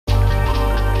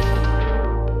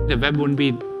The web wouldn't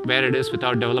be where it is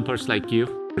without developers like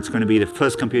you. It's going to be the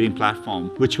first computing platform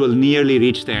which will nearly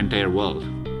reach the entire world.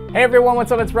 Hey everyone,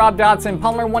 what's up? It's Rob Dodson.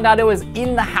 Polymer 1.0 is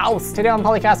in the house. Today on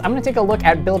Polycasts, I'm going to take a look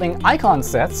at building icon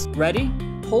sets. Ready?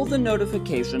 Pull the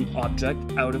notification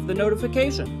object out of the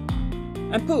notification.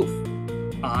 And poof,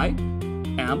 I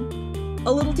am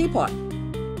a little teapot.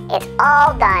 It's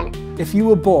all done. If you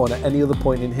were born at any other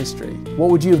point in history, what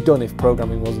would you have done if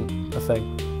programming wasn't a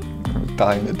thing?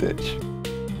 Die in a ditch.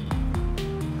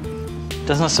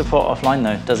 Doesn't support offline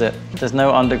though, does it? There's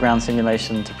no underground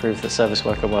simulation to prove that Service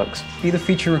Worker works. Be the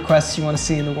feature requests you want to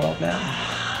see in the world now.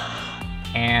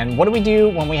 And what do we do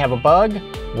when we have a bug?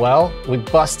 Well, we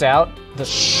bust out the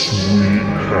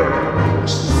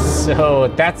So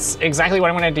that's exactly what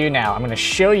I'm going to do now. I'm going to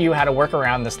show you how to work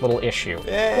around this little issue.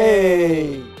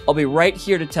 Hey! I'll be right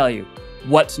here to tell you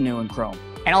what's new in Chrome.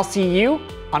 And I'll see you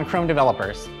on Chrome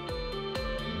Developers.